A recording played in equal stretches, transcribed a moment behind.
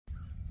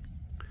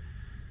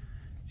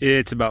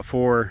It's about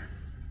 4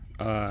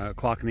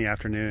 o'clock in the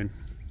afternoon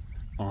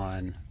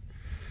on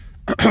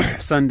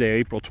Sunday,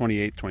 April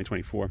 28th,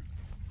 2024.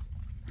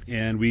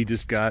 And we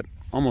just got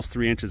almost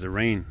 3 inches of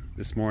rain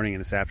this morning and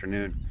this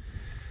afternoon.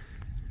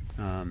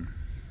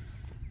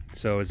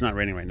 So it's not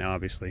raining right now,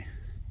 obviously.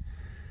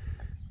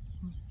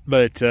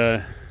 But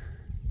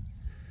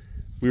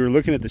we were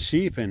looking at the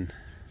sheep, and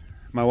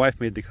my wife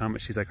made the comment,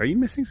 she's like, "Are you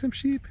missing some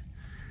sheep?"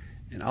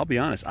 And I'll be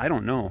honest, I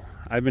don't know.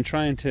 I've been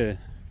trying to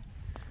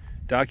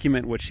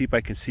document what sheep I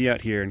can see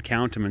out here and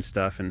count them and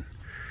stuff, and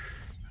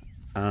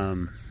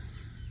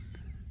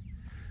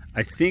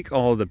I think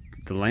all the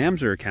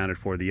lambs are accounted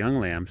for, the young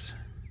lambs,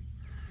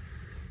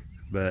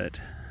 but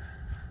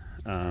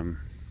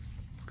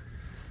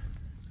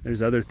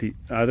there's other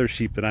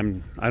sheep that I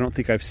don't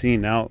think I've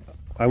seen. Now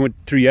I went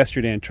through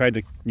yesterday and tried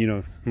to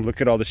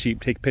look at all the sheep,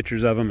 take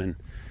pictures of them,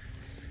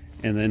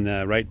 and then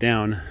write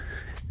down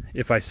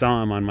if I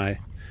saw them on my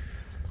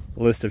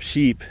list of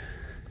sheep.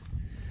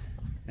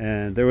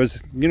 And there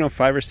was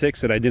 5 or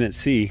 6 that I didn't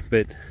see,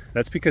 but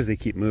that's because they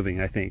keep moving,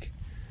 I think.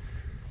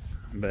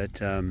 But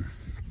and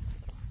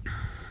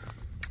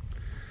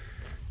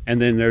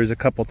then there's a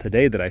couple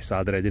today that I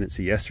saw that I didn't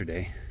see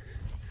yesterday.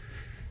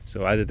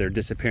 So either they're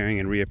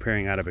disappearing and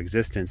reappearing out of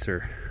existence,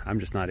 or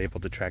I'm just not able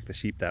to track the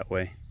sheep that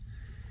way.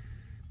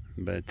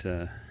 But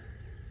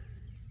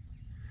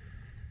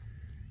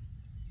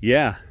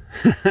yeah.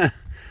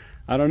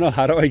 I don't know,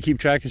 how do I keep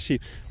track of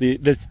sheep?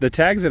 The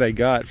tags that I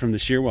got from the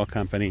Shearwell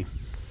company,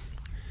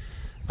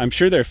 I'm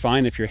sure they're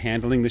fine if you're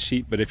handling the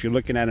sheep, but if you're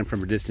looking at them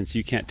from a distance,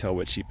 you can't tell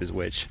which sheep is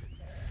which.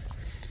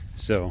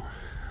 So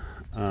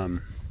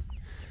I'm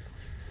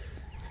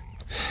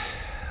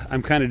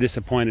kind of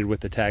disappointed with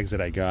the tags that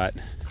I got,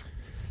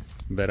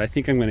 but I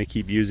think I'm going to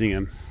keep using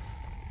them,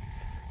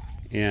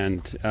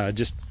 and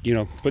just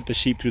put the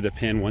sheep through the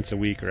pen once a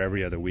week or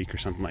every other week or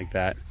something like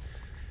that,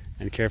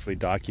 and carefully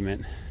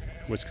document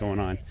what's going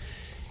on.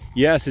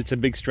 Yes, it's a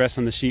big stress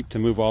on the sheep to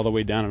move all the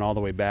way down and all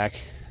the way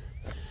back.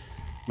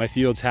 My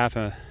field's half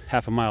a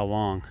mile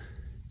long,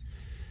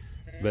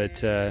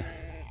 but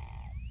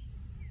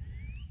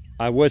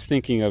I was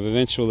thinking of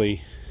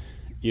eventually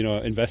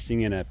investing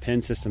in a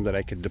pen system that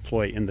I could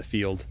deploy in the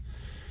field.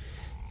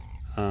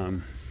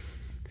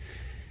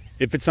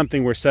 If it's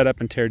something where set up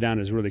and tear down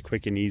is really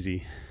quick and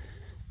easy.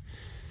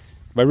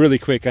 By really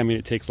quick, I mean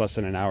it takes less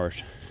than an hour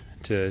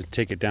to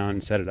take it down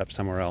and set it up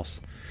somewhere else.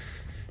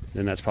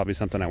 Then that's probably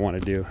something I want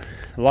to do.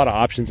 A lot of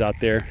options out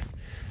there.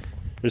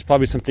 There's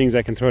probably some things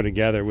I can throw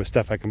together with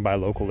stuff I can buy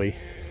locally,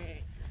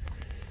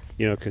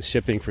 because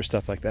shipping for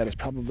stuff like that is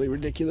probably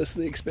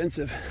ridiculously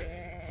expensive.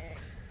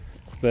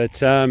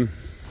 But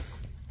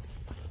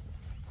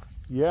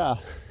yeah,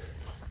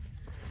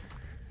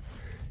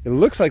 it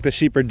looks like the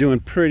sheep are doing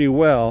pretty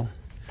well.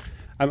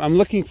 I'm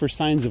looking for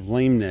signs of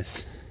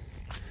lameness.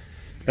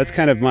 That's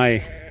kind of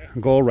my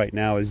goal right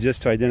now, is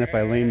just to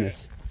identify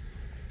lameness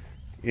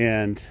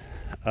and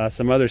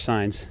some other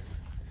signs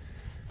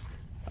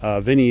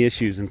of any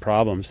issues and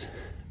problems.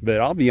 But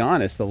I'll be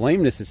honest, the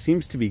lameness, it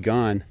seems to be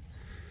gone.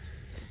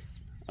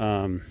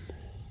 There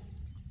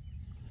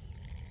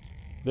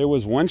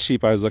was one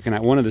sheep I was looking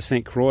at, one of the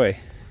St. Croix,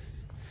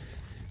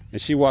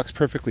 and she walks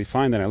perfectly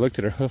fine. Then I looked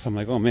at her hoof, I'm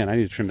like, oh man, I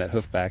need to trim that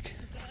hoof back.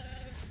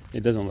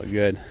 It doesn't look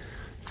good.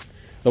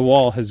 The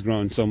wall has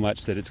grown so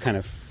much that it's kind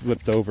of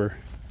flipped over,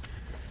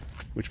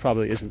 which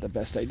probably isn't the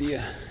best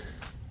idea.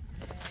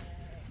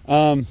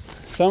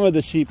 Some of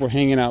the sheep were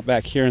hanging out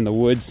back here in the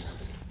woods,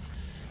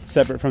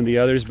 separate from the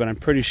others, but I'm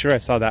pretty sure I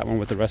saw that one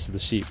with the rest of the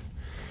sheep.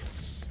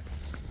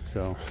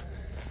 So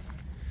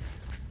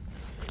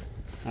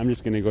I'm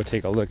just gonna go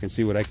take a look and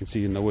see what I can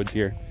see in the woods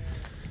here.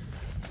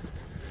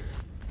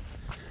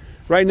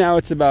 Right now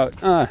it's about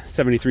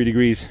 73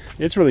 degrees.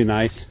 It's really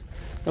nice.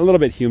 A little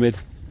bit humid,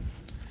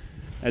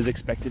 as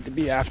expected to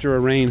be after a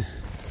rain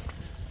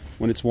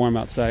when it's warm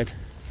outside.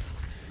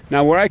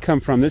 Now where I come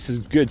from, this is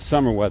good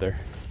summer weather.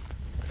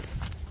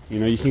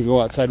 You can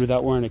go outside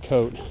without wearing a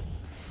coat.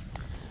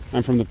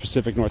 I'm from the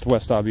Pacific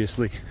Northwest,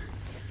 obviously,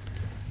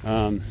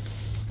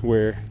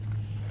 where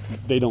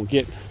they don't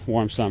get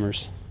warm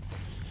summers.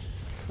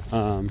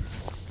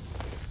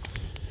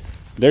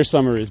 Their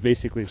summer is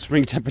basically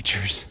spring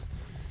temperatures.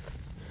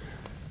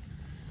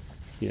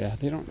 Yeah,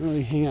 they don't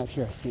really hang out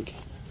here, I think.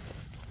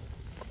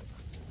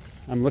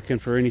 I'm looking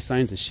for any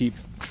signs of sheep.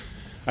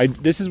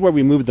 This is where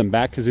we moved them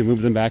back, because we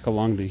moved them back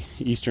along the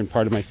eastern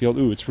part of my field.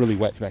 Ooh, it's really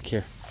wet back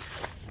here.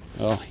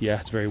 Oh yeah,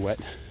 it's very wet.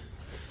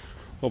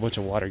 A whole bunch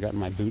of water got in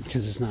my boot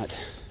because it's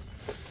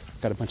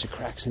got a bunch of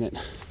cracks in it.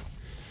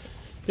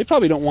 They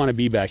probably don't want to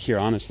be back here,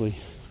 honestly.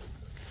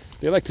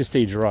 They like to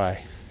stay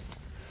dry.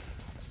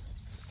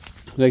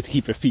 They like to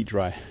keep their feet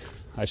dry,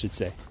 I should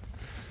say.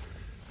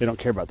 They don't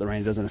care about the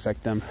rain, it doesn't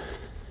affect them.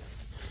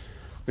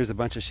 There's a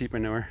bunch of sheep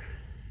manure.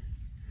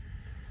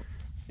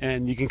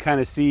 And you can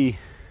kind of see,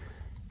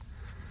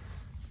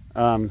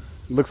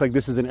 looks like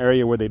this is an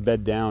area where they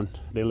bed down.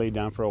 They lay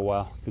down for a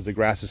while because the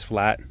grass is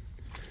flat.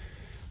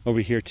 Over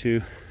here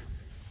too,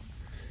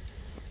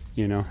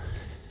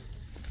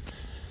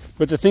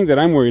 But the thing that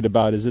I'm worried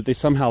about is that they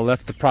somehow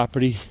left the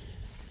property,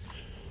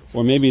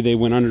 or maybe they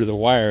went under the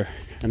wire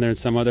and they're in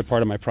some other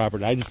part of my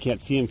property. I just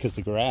can't see them because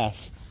the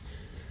grass,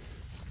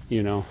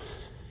 you know.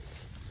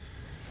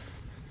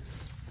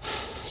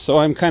 So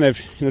I'm kind of,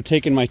 you know,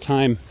 taking my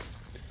time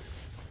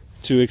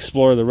to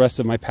explore the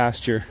rest of my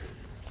pasture,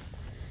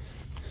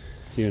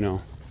 you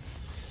know.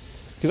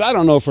 Because I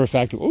don't know for a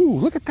fact, ooh,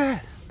 look at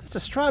that. That's a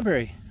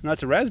strawberry. No,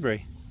 it's a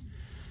raspberry.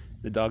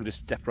 The dog just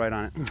stepped right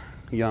on it.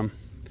 Yum.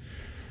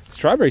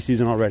 Strawberry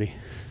season already.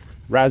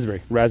 Raspberry,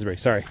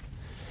 sorry.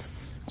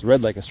 It's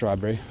red like a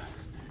strawberry.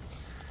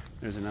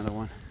 There's another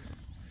one.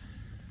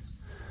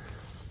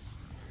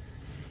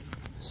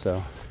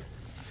 So,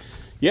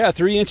 yeah,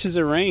 3 inches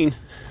of rain.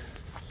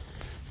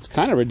 It's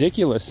kind of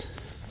ridiculous.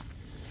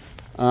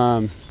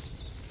 Look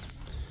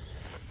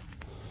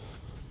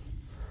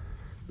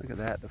at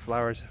that, the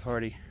flowers have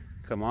already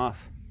come off.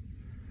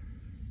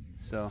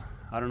 So,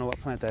 I don't know what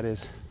plant that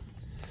is.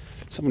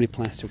 So many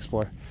plants to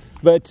explore.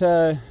 But,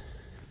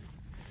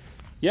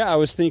 yeah, I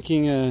was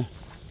thinking,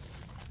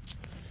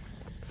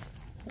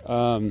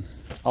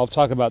 I'll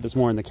talk about this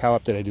more in the cow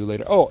update I do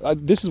later. Oh,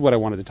 this is what I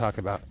wanted to talk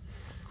about.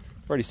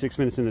 Already 6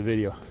 minutes in the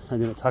video.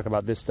 I'm going to talk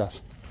about this stuff.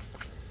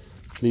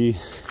 The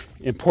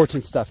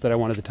important stuff that I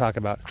wanted to talk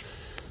about.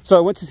 So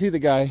I went to see the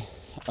guy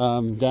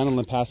down in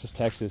Lampasas,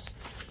 Texas,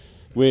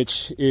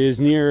 which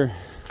is near,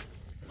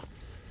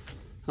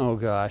 oh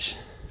gosh,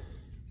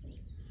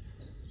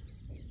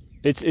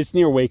 it's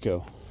near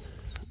Waco.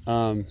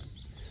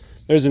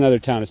 There's another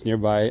town that's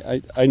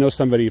nearby. I know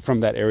somebody from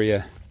that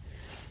area,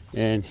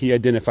 and he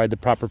identified the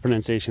proper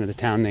pronunciation of the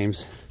town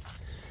names.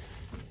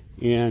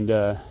 And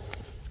so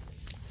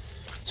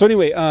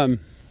anyway,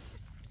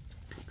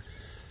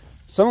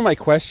 some of my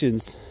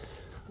questions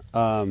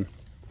were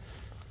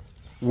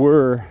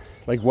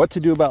like what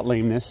to do about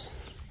lameness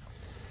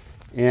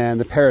and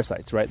the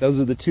parasites, right? Those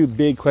are the two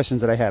big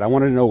questions that I had. I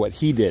wanted to know what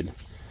he did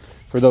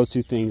for those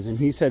two things. And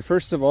he said,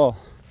 first of all,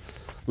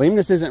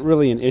 lameness isn't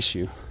really an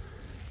issue.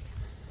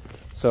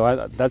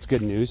 So that's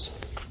good news.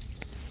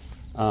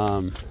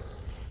 And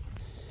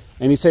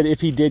he said if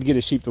he did get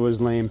a sheep that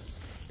was lame,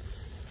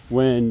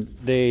 when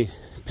they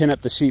pin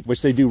up the sheep,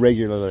 which they do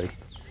regularly,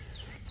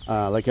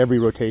 like every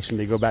rotation,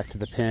 they go back to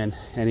the pen,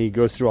 and he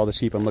goes through all the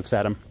sheep and looks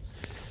at them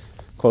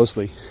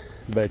closely.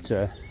 But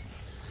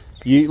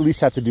you at least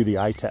have to do the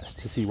eye test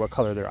to see what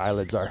color their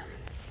eyelids are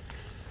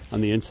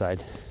on the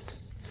inside.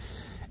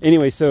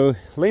 Anyway, so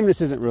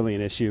lameness isn't really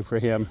an issue for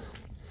him.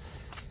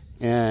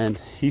 And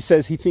he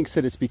says he thinks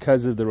that it's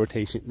because of the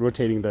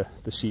rotating the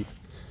sheep.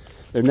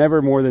 They're never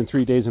more than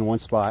 3 days in one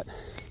spot.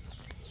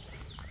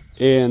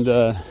 And,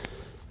 you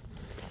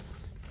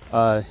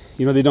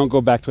know, they don't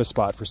go back to a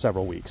spot for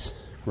several weeks,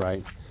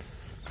 right?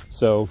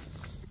 So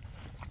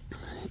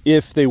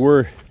if they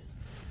were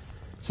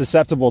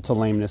susceptible to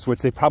lameness,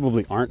 which they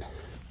probably aren't,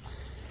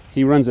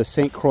 he runs a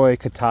St. Croix,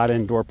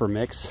 Katahdin, Dorper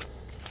mix.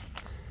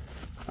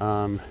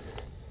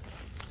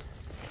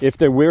 If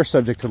they were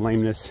subject to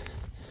lameness,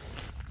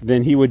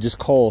 then he would just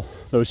cull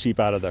those sheep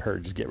out of the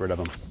herd, just get rid of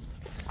them.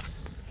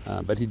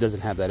 But he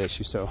doesn't have that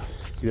issue, so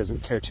he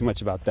doesn't care too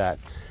much about that.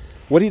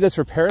 What he does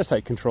for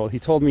parasite control, he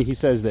told me, he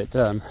says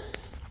that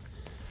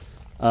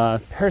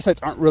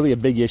parasites aren't really a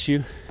big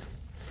issue,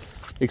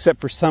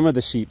 except for some of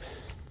the sheep.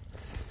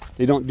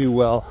 They don't do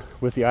well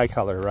with the eye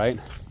color, right?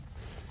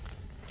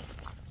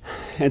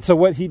 And so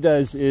what he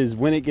does is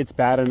when it gets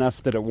bad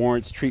enough that it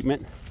warrants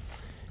treatment,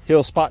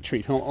 he'll spot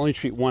treat. He'll only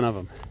treat one of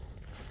them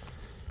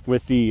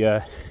with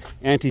the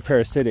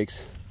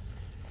anti-parasitics,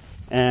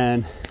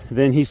 and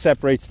then he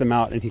separates them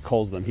out and he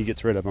culls them. He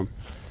gets rid of them.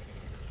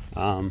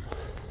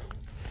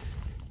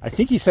 I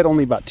think he said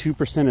only about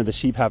 2% of the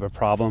sheep have a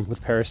problem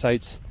with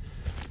parasites.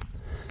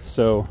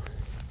 So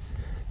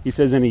he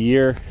says in a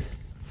year,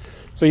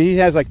 so he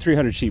has like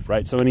 300 sheep,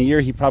 right? So in a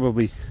year he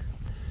probably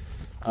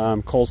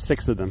culls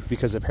 6 of them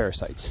because of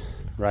parasites,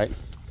 right?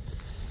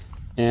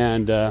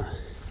 And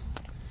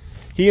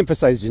he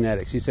emphasized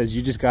genetics. He says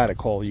you just gotta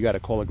cull. You gotta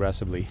cull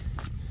aggressively.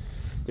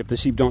 If the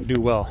sheep don't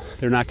do well,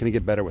 they're not going to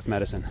get better with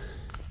medicine.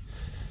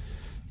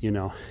 You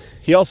know,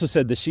 he also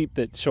said the sheep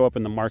that show up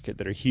in the market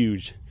that are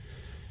huge,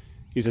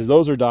 he says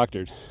those are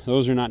doctored.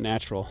 Those are not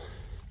natural,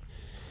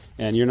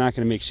 and you're not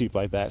going to make sheep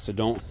like that. So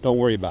don't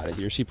worry about it.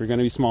 Your sheep are going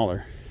to be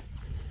smaller,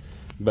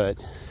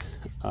 but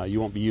you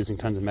won't be using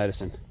tons of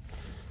medicine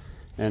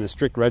and a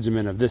strict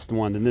regimen of this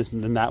one, then this,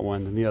 then that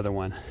one, then the other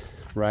one,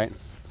 right?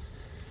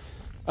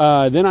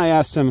 Then I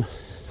asked him,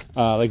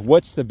 like,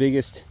 what's the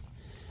biggest,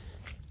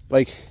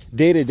 like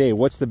day to day,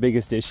 what's the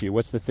biggest issue?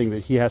 What's the thing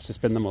that he has to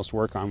spend the most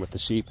work on with the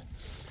sheep?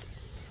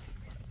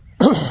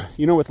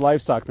 You know, with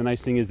livestock, the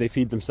nice thing is they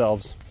feed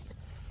themselves.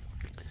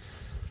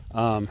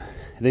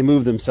 They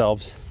move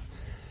themselves.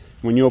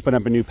 When you open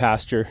up a new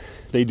pasture,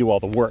 they do all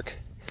the work.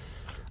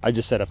 I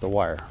just set up the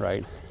wire,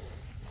 right?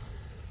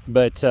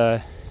 But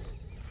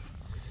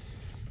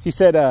he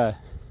said that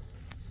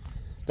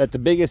the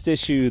biggest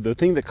issue, the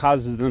thing that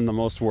causes them the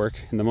most work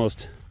and the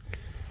most,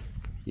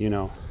 you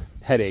know,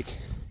 headache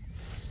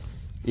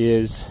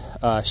is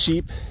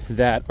sheep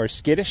that are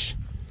skittish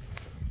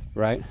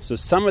right? So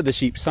some of the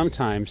sheep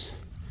sometimes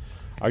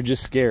are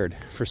just scared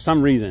for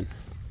some reason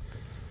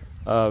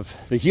of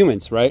the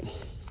humans, right?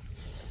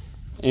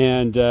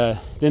 And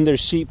then there's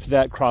sheep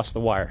that cross the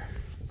wire,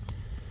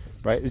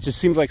 right? It just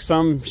seems like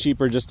some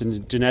sheep are just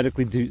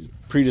genetically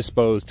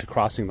predisposed to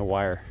crossing the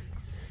wire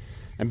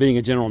and being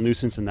a general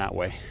nuisance in that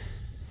way.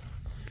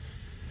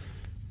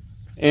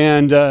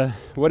 And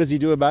what does he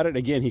do about it?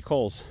 Again, he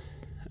culls.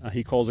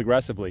 He culls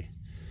aggressively.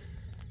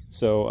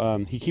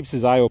 So he keeps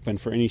his eye open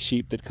for any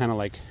sheep that kind of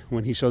like,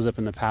 when he shows up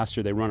in the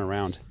pasture, they run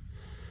around,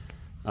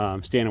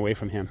 staying away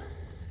from him.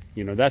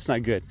 You know, that's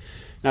not good.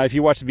 Now, if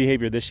you watch the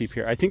behavior of this sheep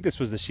here, I think this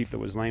was the sheep that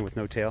was laying with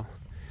no tail.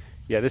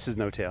 Yeah, this is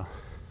no tail.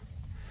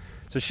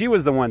 So she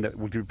was the one that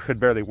could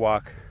barely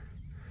walk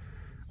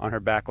on her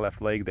back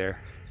left leg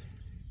there.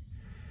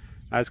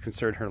 I was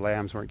concerned her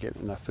lambs weren't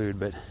getting enough food,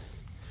 but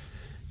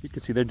you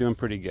can see they're doing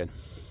pretty good,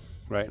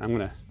 right? I'm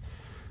gonna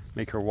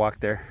make her walk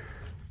there.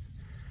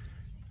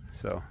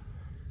 So,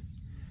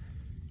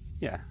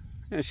 yeah,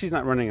 and she's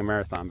not running a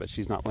marathon, but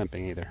she's not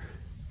limping either,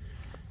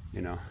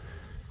 you know.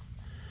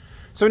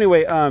 So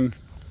anyway,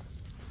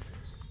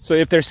 so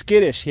if they're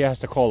skittish, he has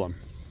to cull them,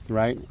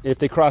 right? If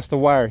they cross the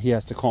wire, he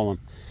has to cull them.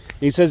 And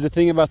he says the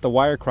thing about the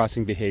wire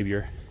crossing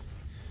behavior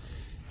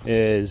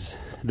is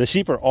the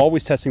sheep are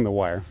always testing the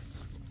wire.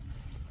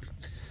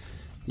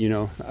 You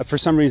know, for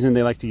some reason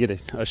they like to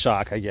get a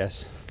shock, I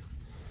guess.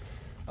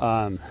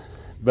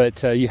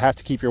 But you have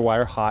to keep your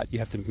wire hot. You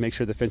have to make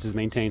sure the fence is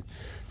maintained.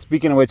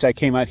 Speaking of which, I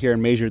came out here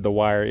and measured the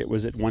wire. It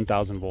was at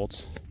 1,000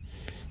 volts.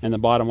 And the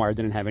bottom wire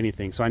didn't have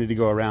anything. So I need to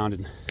go around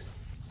and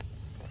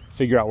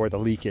figure out where the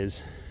leak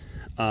is.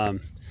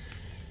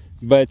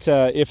 But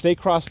if they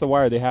cross the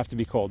wire, they have to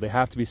be culled. They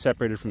have to be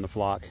separated from the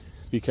flock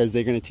because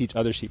they're going to teach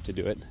other sheep to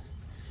do it.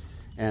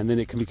 And then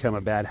it can become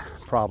a bad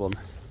problem.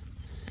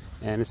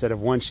 And instead of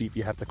one sheep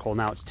you have to cull,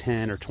 now it's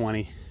 10 or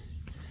 20.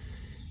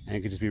 And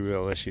it could just be a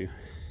real issue.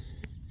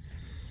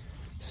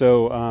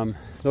 So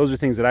those are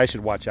things that I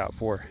should watch out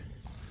for,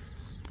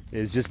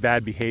 is just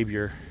bad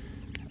behavior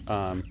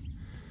on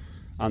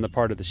the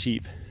part of the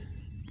sheep.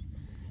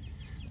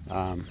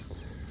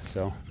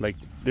 So like,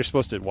 they're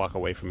supposed to walk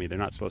away from me. They're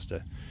not supposed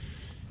to,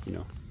 you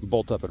know,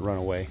 bolt up and run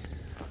away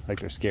like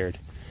they're scared.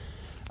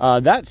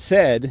 That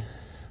said,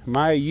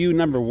 my ewe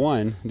number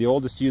 1, the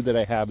oldest ewe that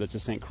I have, that's a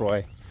St.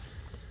 Croix,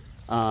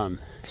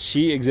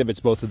 she exhibits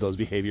both of those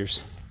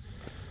behaviors.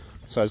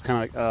 So I was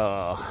kind of like,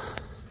 oh.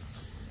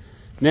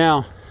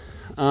 Now,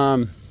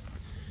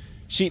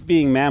 sheep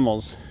being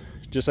mammals,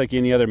 just like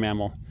any other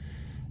mammal,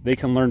 they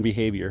can learn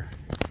behavior,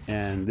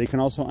 and they can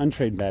also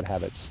untrain bad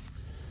habits.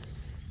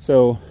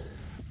 So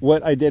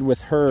what I did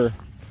with her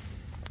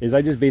is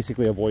I just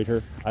basically avoid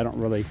her. I don't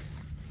really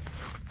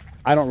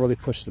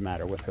push the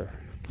matter with her.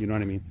 You know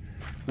what I mean?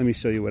 Let me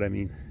show you what I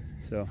mean.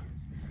 So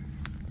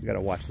you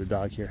gotta watch the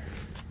dog here.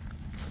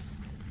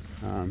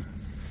 I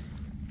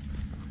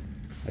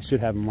should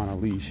have him on a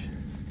leash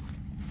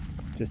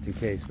just in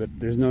case, but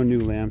there's no new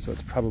lamb, so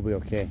it's probably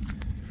okay.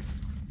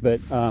 But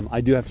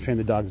I do have to train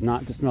the dogs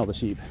not to smell the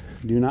sheep.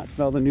 Do not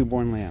smell the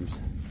newborn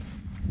lambs.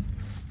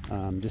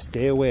 Just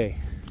stay away.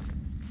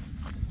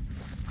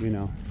 You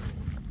know.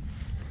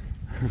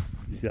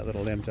 You see that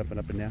little lamb jumping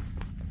up and down?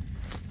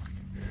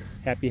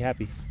 Happy,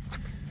 happy.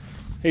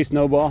 Hey,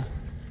 Snowball.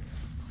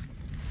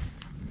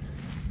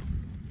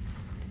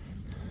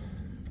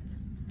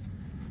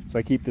 So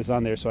I keep this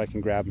on there so I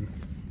can grab him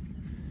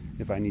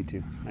if I need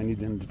to. I need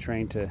him to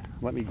train to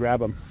let me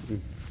grab him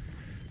and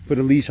put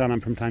a leash on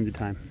him from time to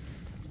time.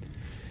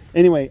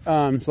 Anyway,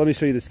 so let me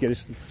show you the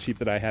skittish sheep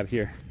that I have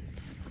here.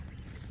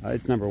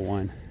 It's number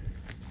 1.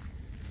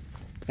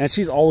 And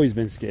she's always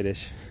been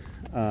skittish.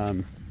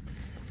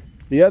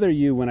 The other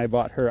ewe, when I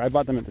bought her, I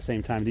bought them at the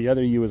same time. The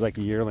other ewe was like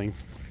a yearling.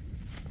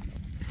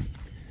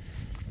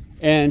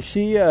 And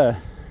she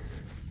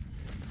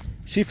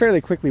fairly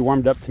quickly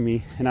warmed up to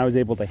me, and I was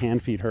able to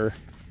hand feed her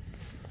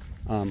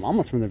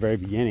almost from the very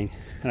beginning.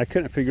 And I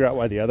couldn't figure out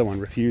why the other one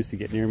refused to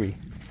get near me,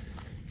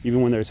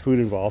 even when there was food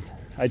involved.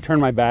 I'd turn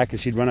my back and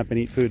she'd run up and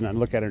eat food, and I'd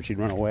look at her and she'd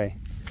run away.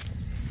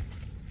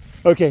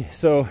 Okay,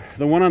 so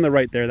the one on the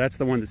right there, that's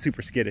the one that's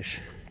super skittish.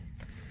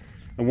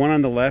 The one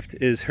on the left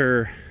is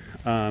her,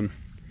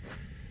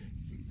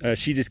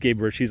 she just gave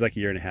birth. She's like 1.5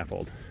 years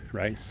old,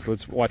 right? So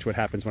let's watch what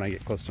happens when I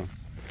get close to him,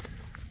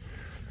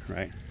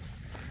 right?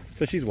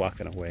 So she's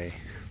walking away,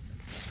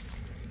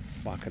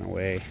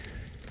 and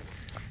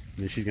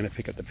then she's gonna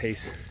pick up the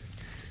pace.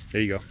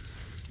 There you go,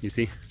 you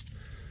see?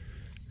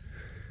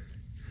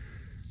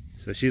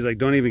 So she's like,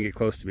 don't even get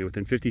close to me.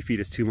 Within 50 feet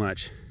is too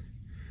much.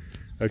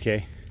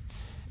 Okay,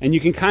 and you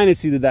can kind of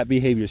see that that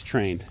behavior is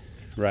trained,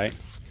 right?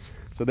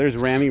 So there's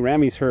Rammy.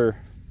 Rammy's her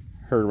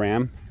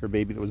ram, her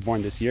baby that was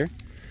born this year.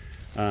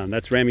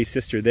 That's Rammy's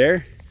sister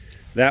there.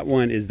 That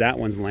one is that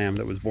one's lamb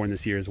that was born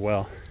this year as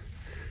well.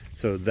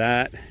 So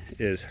that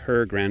is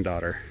her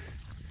granddaughter.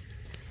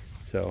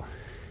 So,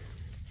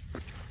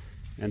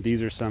 and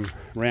these are some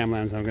ram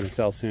lambs I'm going to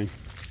sell soon.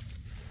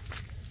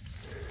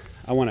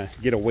 I want to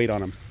get a weight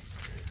on them.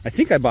 I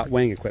think I bought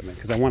weighing equipment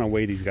because I want to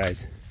weigh these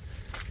guys.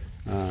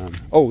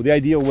 Oh, the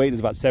ideal weight is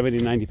about 70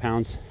 to 90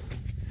 pounds.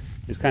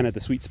 Is kind of the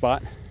sweet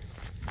spot.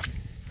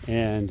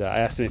 And I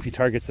asked him if he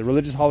targets the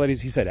religious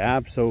holidays. He said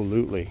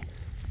absolutely.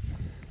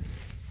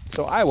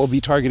 So I will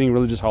be targeting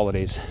religious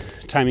holidays,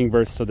 timing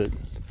births so that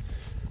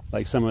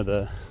like some of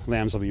the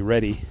lambs will be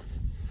ready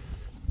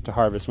to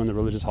harvest when the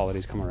religious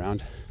holidays come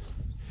around.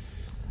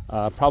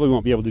 Probably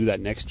won't be able to do that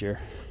next year,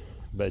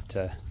 but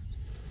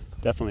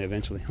definitely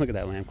eventually. Look at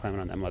that lamb climbing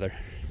on that mother.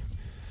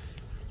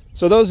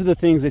 So those are the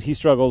things that he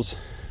struggles.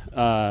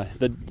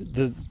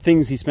 The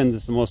things he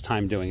spends the most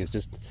time doing is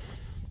just,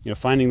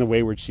 finding the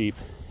wayward sheep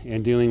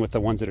and dealing with the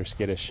ones that are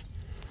skittish.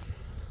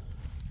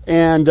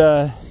 And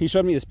he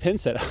showed me his pin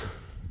set.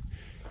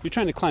 You're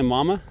trying to climb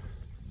mama?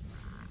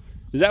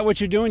 Is that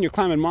what you're doing? You're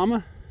climbing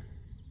mama?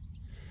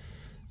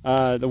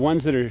 The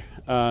ones that are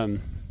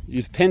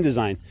use pin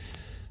design.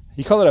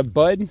 You call it a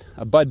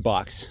bud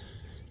box.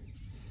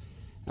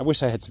 I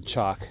wish I had some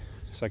chalk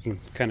so I can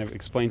kind of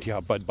explain to you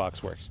how bud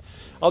box works.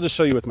 I'll just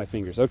show you with my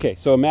fingers. Okay,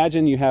 so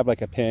imagine you have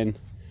like a pin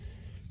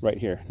right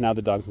here. Now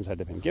the dog's inside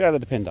the pin. Get out of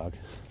the pin, dog.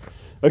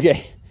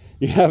 Okay,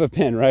 you have a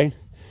pin, right?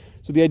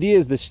 So the idea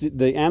is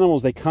the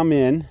animals, they come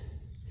in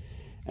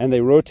and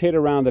they rotate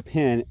around the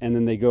pin and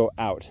then they go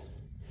out.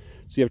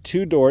 So you have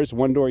two doors,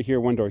 one door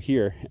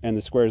here, and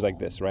the square is like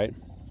this, right?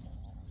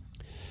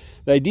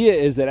 The idea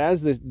is that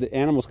as the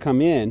animals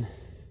come in,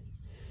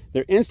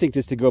 their instinct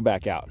is to go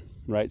back out,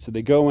 right? So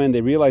they go in,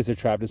 they realize they're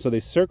trapped, and so they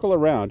circle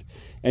around,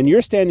 and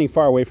you're standing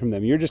far away from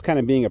them. You're just kind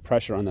of being a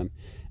pressure on them.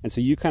 And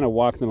so you kind of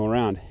walk them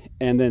around,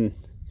 and then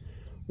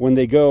when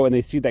they go and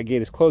they see that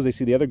gate is closed, they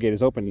see the other gate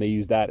is open, and they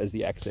use that as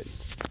the exit.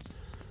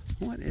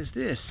 What is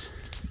this?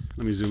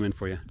 Let me zoom in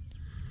for you.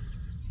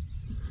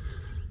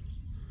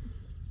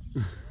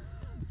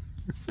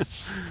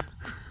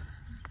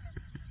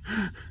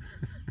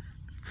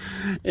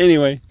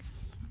 Anyway,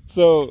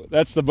 so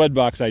that's the bud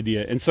box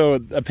idea. And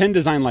so a pen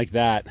design like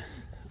that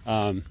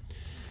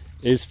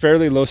is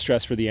fairly low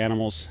stress for the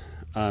animals.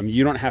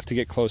 You don't have to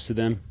get close to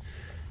them.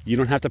 You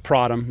don't have to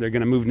prod them. They're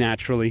going to move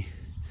naturally.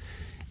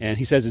 And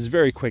he says it's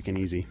very quick and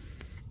easy.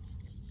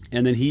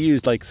 And then he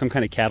used like some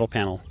kind of cattle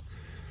panel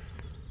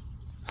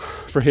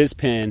for his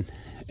pen.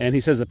 And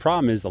he says the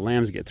problem is the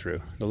lambs get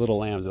through. The little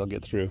lambs, they'll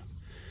get through.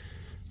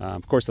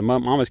 Of course, the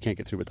mamas can't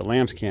get through, but the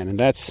lambs can. And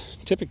that's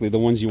typically the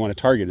ones you want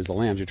to target is the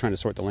lambs. You're trying to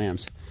sort the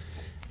lambs.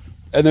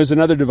 And there's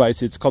another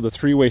device. It's called a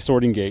three-way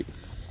sorting gate.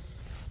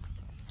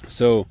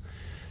 So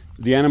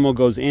the animal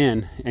goes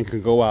in and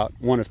can go out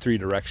one of three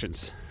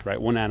directions,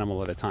 right? One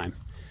animal at a time.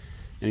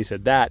 And he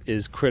said that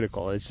is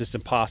critical. It's just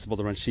impossible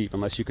to run sheep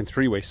unless you can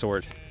three-way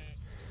sort.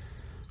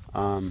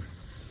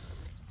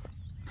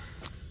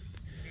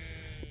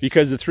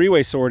 Because the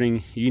three-way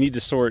sorting, you need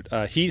to sort,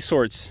 he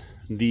sorts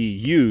the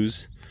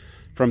ewes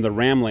from the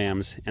ram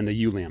lambs and the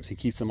ewe lambs. He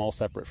keeps them all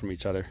separate from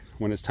each other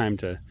when it's time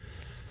to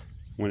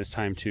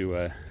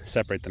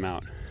separate them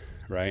out,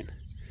 right?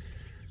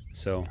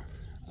 So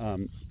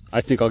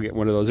I think I'll get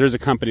one of those. There's a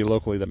company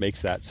locally that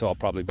makes that, so I'll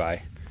probably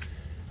buy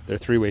their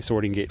three-way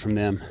sorting gate from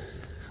them,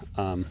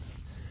 and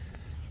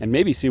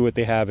maybe see what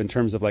they have in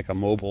terms of like a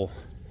mobile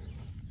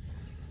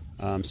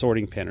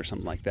sorting pen or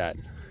something like that.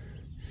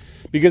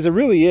 Because it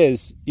really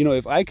is,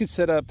 if I could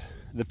set up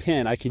the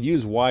pen, I could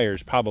use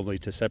wires probably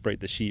to separate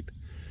the sheep.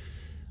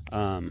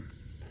 And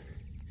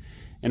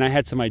I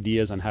had some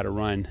ideas on how to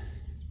run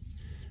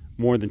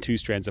more than 2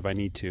 strands if I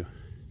need to.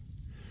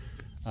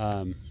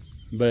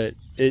 But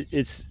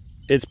it's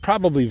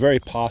probably very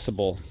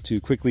possible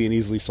to quickly and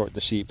easily sort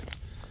the sheep,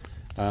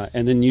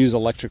 and then use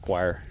electric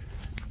wire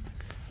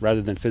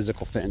rather than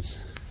physical fence.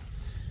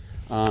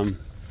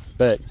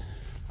 But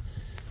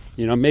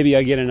maybe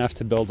I get enough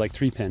to build like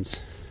 3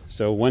 pens.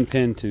 So 1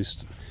 pen to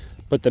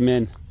put them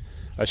in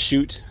a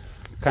chute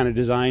kind of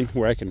design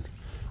where I can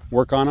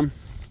work on them,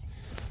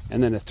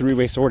 and then a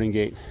 3-way sorting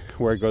gate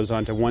where it goes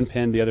on to 1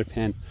 pen, the other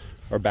pen,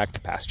 or back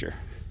to pasture,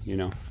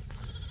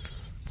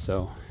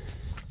 So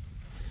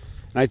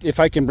if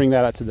I can bring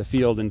that out to the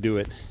field and do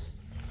it,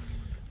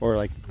 or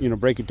like,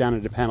 break it down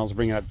into panels,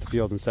 bring it out to the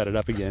field and set it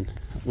up again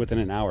within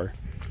an hour,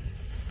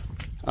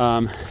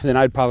 then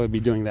I'd probably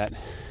be doing that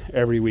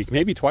every week,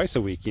 maybe twice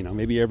a week,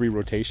 maybe every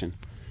rotation.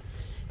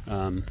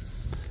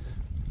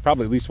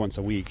 Probably at least once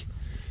a week,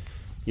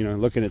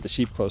 looking at the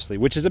sheep closely,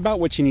 which is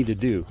about what you need to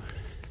do.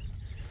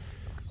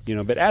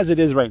 But as it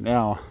is right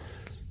now,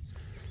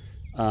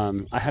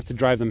 I have to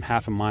drive them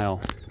half a mile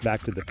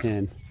back to the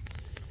pen,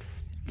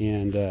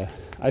 and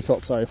I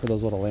felt sorry for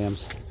those little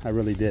lambs. I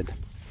really did.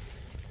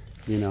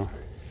 I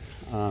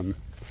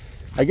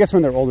guess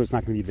when they're older, it's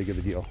not going to be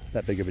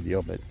that big of a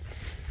deal. But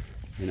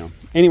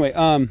anyway,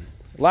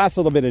 last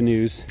little bit of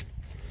news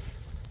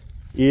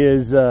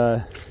is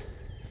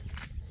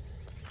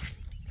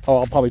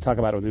I'll probably talk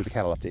about it when we do the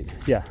cattle update.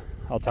 Yeah,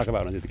 I'll talk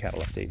about it when we do the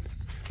cattle update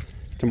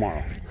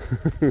tomorrow.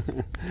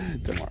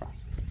 Tomorrow.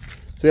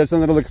 So you have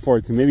something to look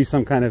forward to. Maybe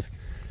some kind of,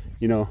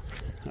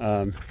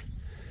 I'm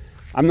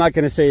not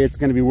going to say it's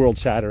going to be world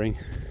shattering.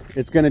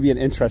 It's going to be an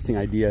interesting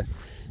idea,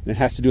 and it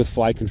has to do with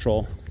fly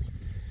control,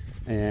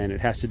 and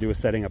it has to do with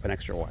setting up an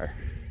extra wire.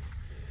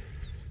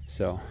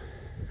 So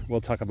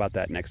we'll talk about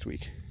that next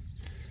week,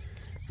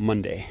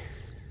 Monday.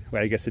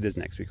 Well, I guess it is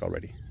next week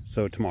already.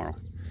 So tomorrow,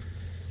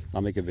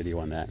 I'll make a video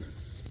on that.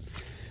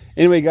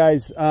 Anyway,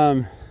 guys,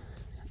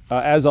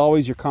 as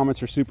always, your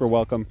comments are super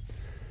welcome.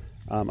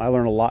 I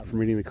learn a lot from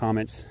reading the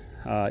comments,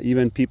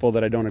 even people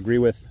that I don't agree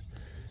with,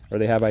 or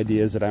they have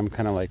ideas that I'm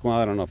kind of like, well,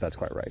 I don't know if that's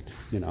quite right,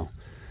 you know.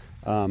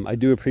 I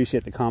do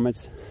appreciate the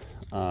comments.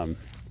 I'm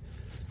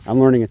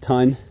learning a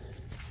ton,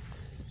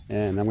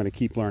 and I'm going to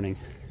keep learning.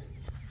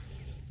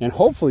 And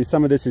hopefully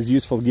some of this is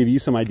useful to give you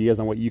some ideas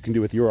on what you can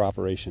do with your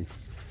operation.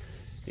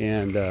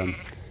 And,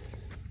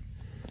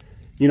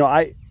 you know,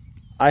 I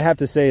have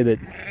to say that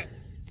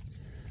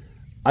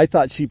I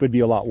thought sheep would be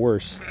a lot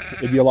worse.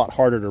 It'd be a lot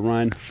harder to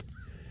run.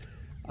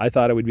 I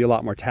thought it would be a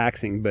lot more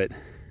taxing, but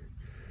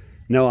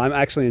no, I'm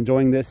actually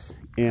enjoying this,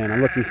 and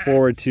I'm looking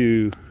forward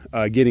to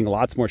getting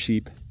lots more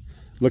sheep,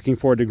 looking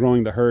forward to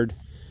growing the herd.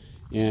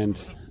 And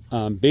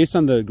based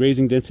on the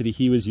grazing density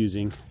he was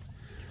using,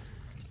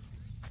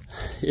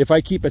 if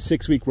I keep a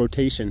 6-week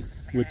rotation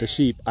with the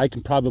sheep, I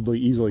can probably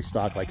easily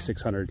stock like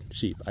 600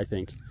 sheep, I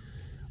think,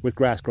 with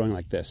grass growing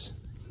like this.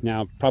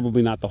 Now,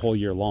 probably not the whole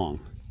year long,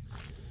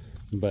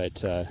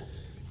 but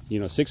you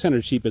know,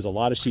 600 sheep is a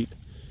lot of sheep.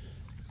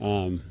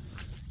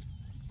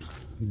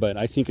 But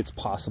I think it's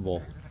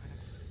possible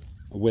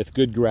with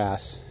good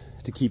grass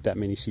to keep that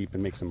many sheep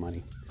and make some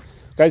money.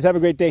 Guys, have a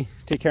great day.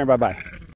 Take care and bye-bye.